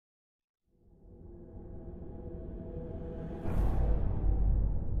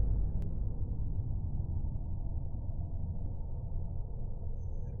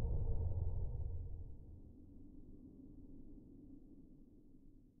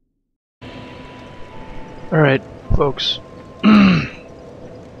Alright, folks.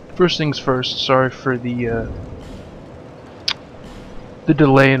 First things first, sorry for the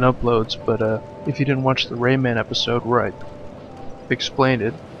delay in uploads, but if you didn't watch the Rayman episode where I explained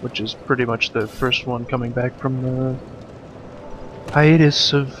it, which is pretty much the first one coming back from the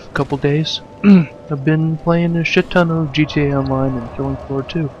hiatus of a couple days, I've been playing a shit ton of GTA Online and Killing Floor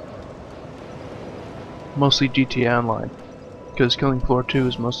 2. Mostly GTA Online, because Killing Floor 2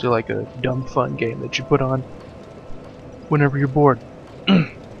 is mostly like a dumb fun game that you put on whenever you're bored.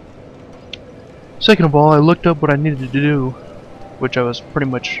 Second of all, I looked up what I needed to do, which I was pretty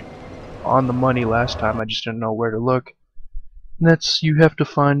much on the money last time, I just didn't know where to look. And that's, you have to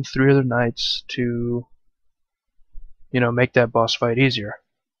find 3 other knights to, make that boss fight easier.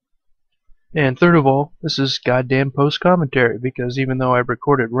 And third of all, this is goddamn post-commentary, because even though I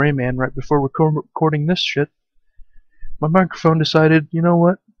recorded Rayman right before recording this shit, my microphone decided, you know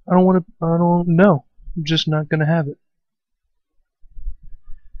what, I don't know, I'm just not gonna have it.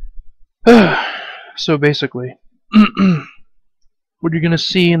 So basically, what you're gonna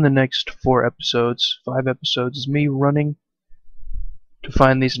see in the next 5 episodes, is me running to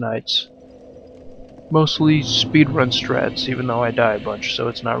find these knights. Mostly speedrun strats, even though I die a bunch, so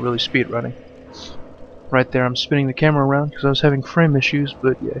it's not really speedrunning. Right there, I'm spinning the camera around because I was having frame issues,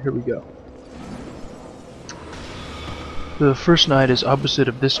 but yeah, here we go. The first knight is opposite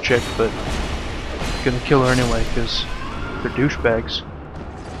of this chick, but I'm gonna kill her anyway because they're douchebags.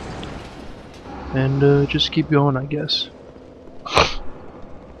 And just keep going, I guess.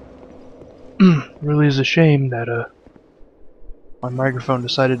 Really is a shame that my microphone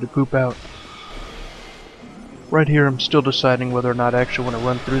decided to poop out. Right here I'm still deciding whether or not I actually want to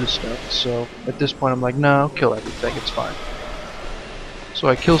run through the stuff, so at this point I'm like, no, I'll kill everything, it's fine. So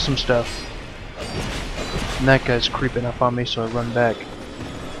I kill some stuff, and that guy's creeping up on me, so I run back.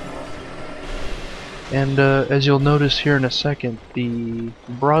 And as you'll notice here in a second, the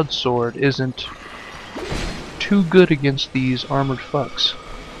broadsword isn't too good against these armored fucks.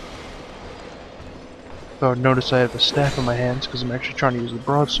 Notice I have a staff in my hands because I'm actually trying to use the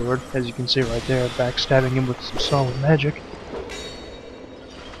broadsword, as you can see right there, backstabbing him with some solid magic.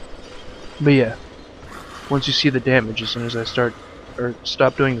 But yeah, once you see the damage, as soon as I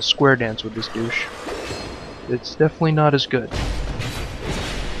stop doing the square dance with this douche, it's definitely not as good.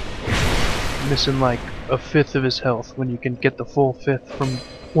 Missing like a 1/5 of his health when you can get the full 1/5 from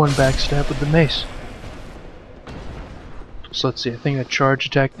one backstab with the mace. So let's see, I think I charge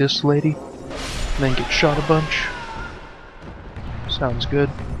attack this lady, and then get shot a bunch. Sounds good.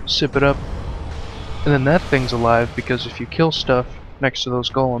 Sip it up. And then that thing's alive because if you kill stuff next to those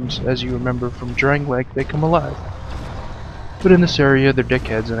golems, as you remember from Dragon Lake, they come alive. But in this area, they're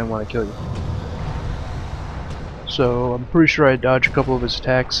dickheads and they want to kill you. So I'm pretty sure I dodge a couple of his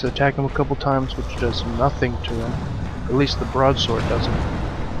attacks, attack him a couple times, which does nothing to him. At least the broadsword doesn't.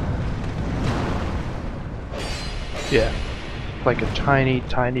 Yeah, like a tiny,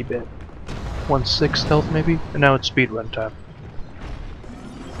 tiny bit. 1/6 health maybe, and now it's speedrun time.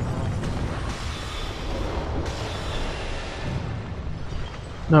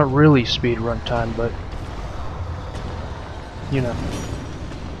 Not really speedrun time, but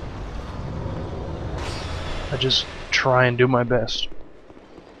I just try and do my best.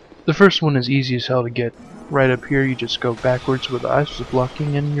 The first one is easy as hell to get. Right up here you just go backwards where the ice was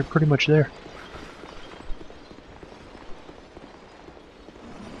blocking and you're pretty much there.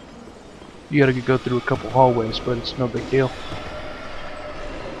 You gotta go through a couple hallways, but it's no big deal.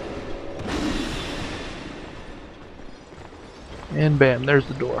 And bam, there's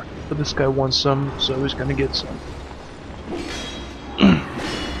the door. But this guy wants some, so he's gonna get some.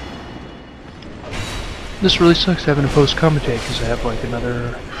 This really sucks having to post-commentate because I have like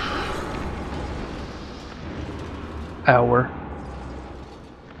another hour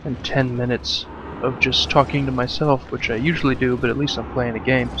and 10 minutes of just talking to myself, which I usually do, but at least I'm playing a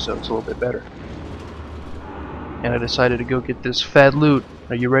game, so it's a little bit better. And I decided to go get this fat loot.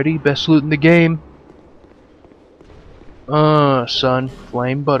 Are you ready? Best loot in the game. Son,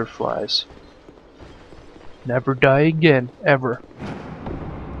 flame butterflies. Never die again, ever.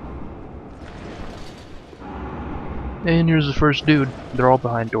 And here's the first dude. They're all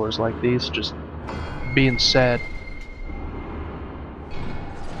behind doors like these, just being sad.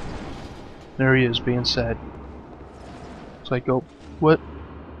 There he is, being sad. It's like, oh, what?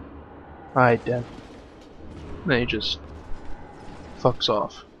 Alright then. Then he just fucks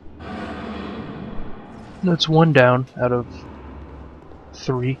off. That's 1 down out of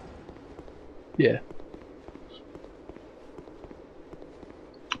 3. Yeah.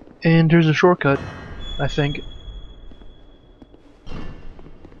 And here's a shortcut, I think.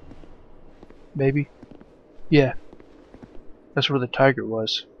 Maybe. Yeah, that's where the tiger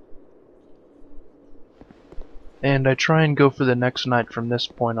was. And I try and go for the next night from this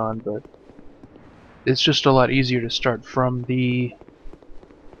point on, but it's just a lot easier to start from the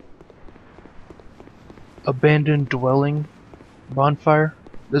abandoned dwelling bonfire.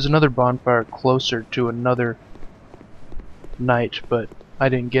 There's another bonfire closer to another night, but I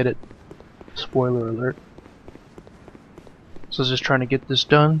didn't get it. Spoiler alert. So I was just trying to get this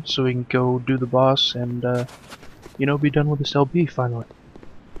done so we can go do the boss and, you know, be done with this LP finally.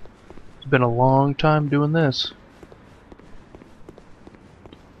 It's been a long time doing this.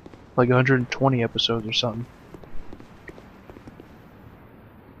 Like 120 episodes or something.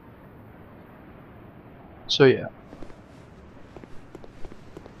 So yeah.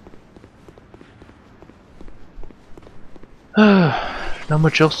 Not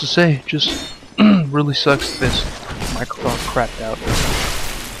much else to say, just really sucks that this microphone crapped out.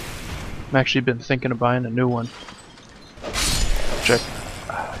 I've actually been thinking of buying a new one. Which I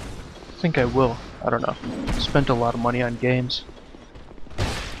think I will. I don't know. Spent a lot of money on games.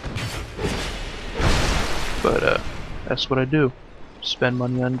 But that's what I do. Spend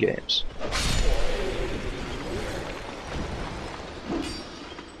money on games.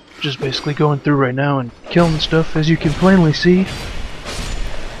 Just basically going through right now and killing stuff, as you can plainly see.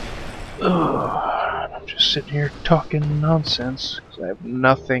 Ugh, I'm just sitting here talking nonsense because I have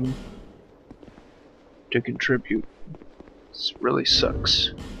nothing to contribute. This really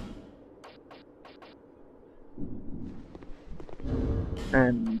sucks.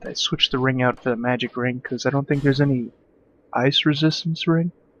 And I switched the ring out for the magic ring because I don't think there's any ice resistance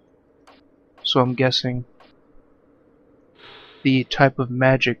ring. So I'm guessing the type of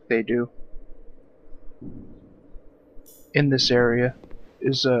magic they do in this area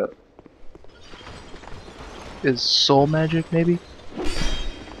is soul magic, maybe?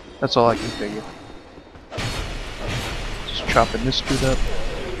 That's all I can figure. Just chopping this dude up.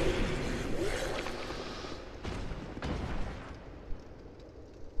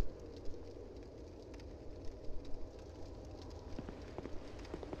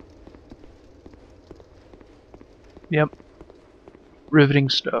 Yep. Riveting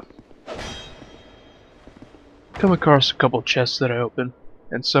stuff. Come across a couple chests that I open,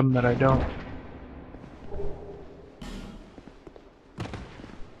 and some that I don't.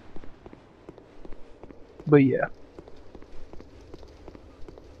 But yeah.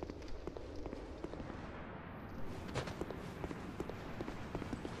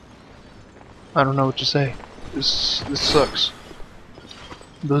 I don't know what to say. This sucks.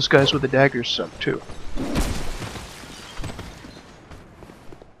 Those guys with the daggers suck too.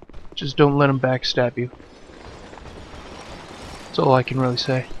 Just don't let them backstab you. That's all I can really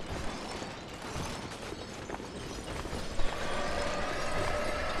say.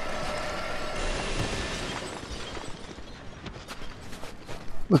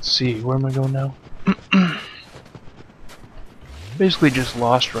 Let's see, where am I going now? Basically just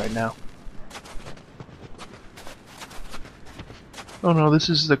lost right now. Oh no, this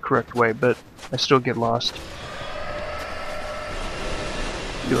is the correct way, but I still get lost.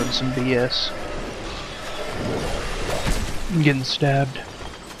 Doing some BS. I'm getting stabbed.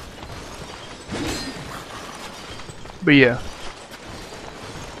 But yeah.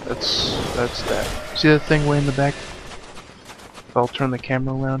 That's that. See that thing way in the back? If I'll turn the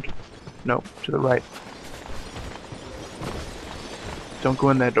camera around. No, to the right. Don't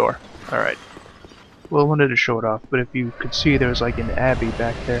go in that door. Alright. Well, I wanted to show it off, but if you could see, there's like an abbey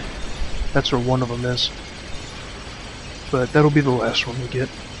back there. That's where one of them is. But that'll be the last one we get,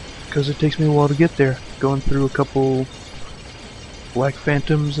 because it takes me a while to get there. Going through a couple black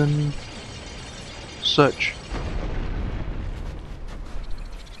phantoms and such.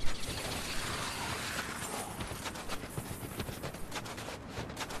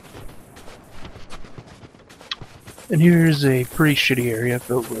 And here's a pretty shitty area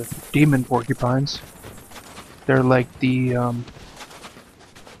filled with demon porcupines. They're like the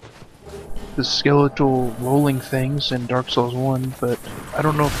skeletal rolling things in Dark Souls 1, but I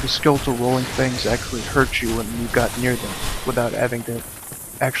don't know if the skeletal rolling things actually hurt you when you got near them without having to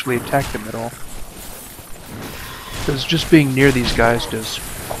actually attack them at all. Because just being near these guys does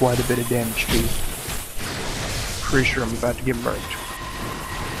quite a bit of damage to you. Pretty sure I'm about to get murked.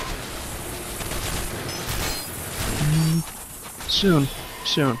 Soon.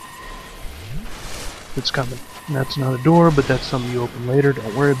 It's coming. And that's not a door, but that's something you open later.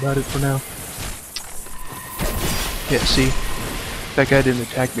 Don't worry about it for now. Yeah, see? That guy didn't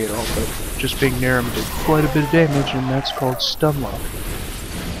attack me at all, but just being near him did quite a bit of damage, and that's called stun lock.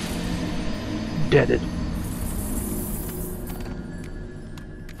 Deaded.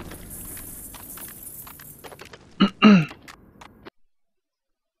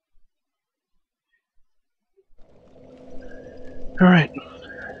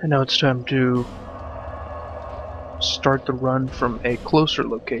 And now it's time to start the run from a closer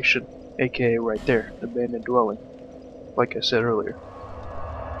location, aka right there, the abandoned dwelling, like I said earlier.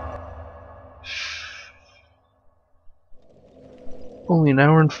 Only an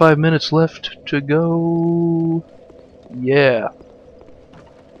hour and 5 minutes left to go. Yeah.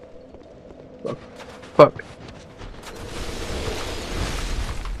 Fuck. Fuck.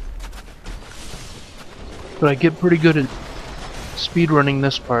 But I get pretty good at speedrunning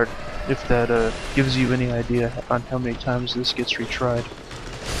this part, if that gives you any idea on how many times this gets retried.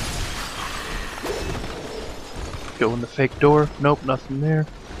 Go in the fake door. Nope, nothing there.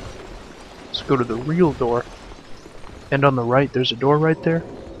 Let's go to the real door. And on the right, there's a door right there.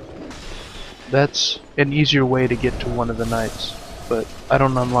 That's an easier way to get to one of the nights, but I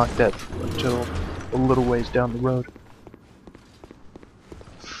don't unlock that until a little ways down the road.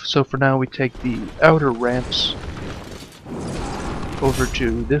 So for now we take the outer ramps over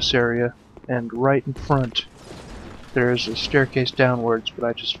to this area, and right in front there's a staircase downwards, but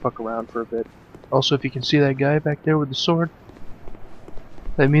I just fuck around for a bit. Also, if you can see that guy back there with the sword,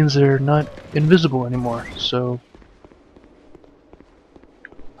 that means they're not invisible anymore, so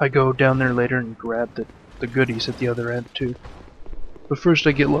I go down there later and grab the goodies at the other end too. But first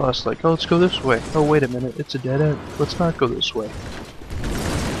I get lost, like, oh, let's go this way. Oh, wait a minute, it's a dead end. Let's not go this way.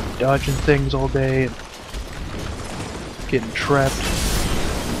 Dodging things all day and getting trapped.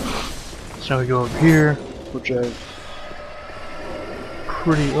 So now we go over here, which I've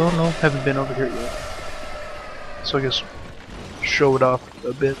oh no, haven't been over here yet. So I guess show it off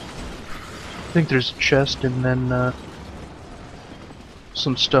a bit. I think there's a chest and then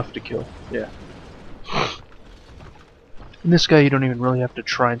some stuff to kill. Yeah. And this guy you don't even really have to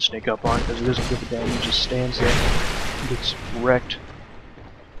try and sneak up on because he doesn't give a damn. He just stands there and gets wrecked.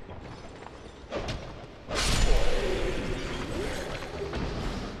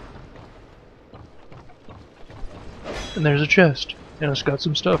 And there's a chest, and it's got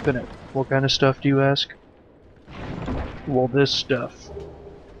some stuff in it. What kind of stuff, do you ask? Well, this stuff.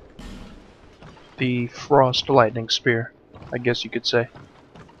 The frost lightning spear, I guess you could say.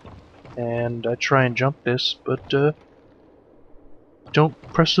 And I try and jump this, but don't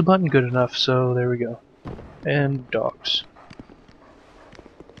press the button good enough, so there we go. And dogs.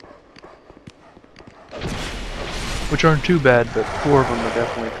 Which aren't too bad, but 4 of them are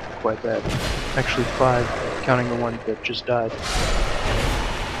definitely quite bad. Actually 5, counting the one that just died.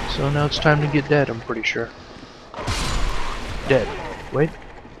 So now it's time to get dead, I'm pretty sure. Dead. Wait.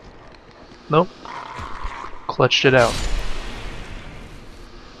 Nope. Clutched it out.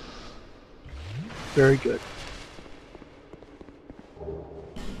 Very good.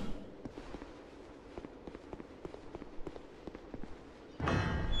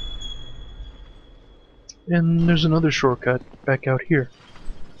 And there's another shortcut back out here.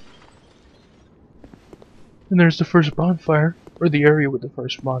 And there's the first bonfire, or the area with the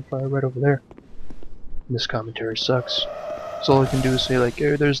first bonfire right over there. And this commentary sucks. So all I can do is say like,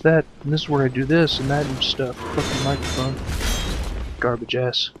 hey, there's that, and this is where I do this and that and stuff. Fucking microphone. Garbage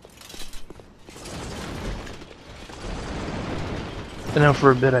ass. And now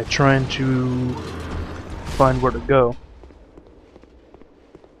for a bit I trying to find where to go.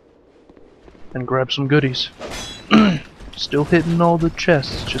 And grab some goodies. Still hitting all the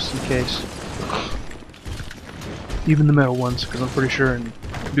chests just in case. Even the metal ones, because I'm pretty sure in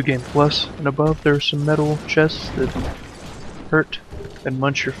New Game Plus and above there's some metal chests that hurt and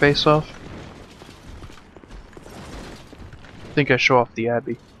munch your face off. I think I show off the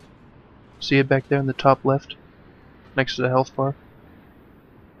Abbey. See it back there in the top left? Next to the health bar?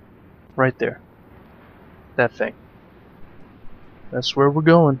 Right there. That thing. That's where we're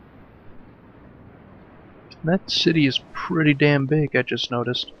going. That city is pretty damn big, I just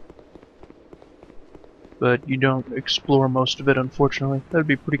noticed. But you don't explore most of it, unfortunately. That'd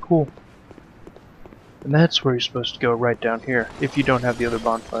be pretty cool. And that's where you're supposed to go, right down here, if you don't have the other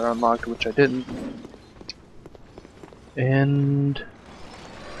bonfire unlocked, which I didn't. And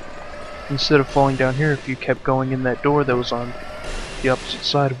instead of falling down here, if you kept going in that door that was on the opposite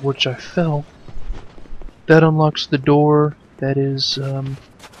side of which I fell, that unlocks the door that is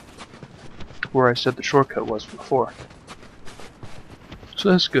where I said the shortcut was before. So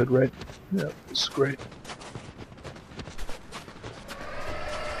that's good, right? Yeah, this is great.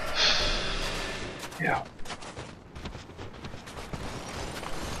 Yeah.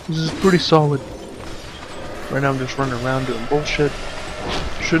 This is pretty solid. Right now I'm just running around doing bullshit.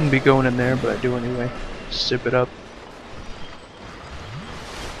 Shouldn't be going in there, but I do anyway. Sip it up.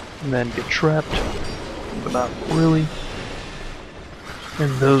 And then get trapped. But not really.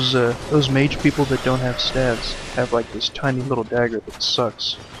 And those mage people that don't have staves have like this tiny little dagger that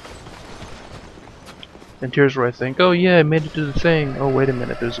sucks. And here's where I think, oh yeah, I made it to the thing. Oh wait a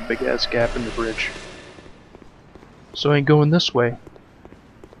minute, there's a big ass gap in the bridge. So I ain't going this way.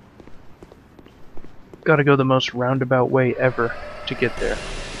 Gotta go the most roundabout way ever to get there.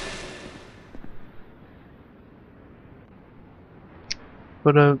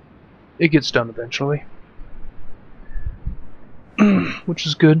 But it gets done eventually. Which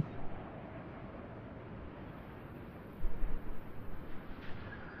is good.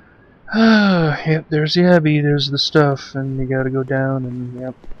 Yep, there's the abbey, there's the stuff, and you gotta go down, and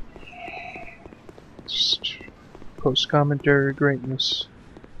yep. Just post-commentary greatness.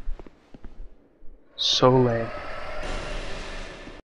 So lame.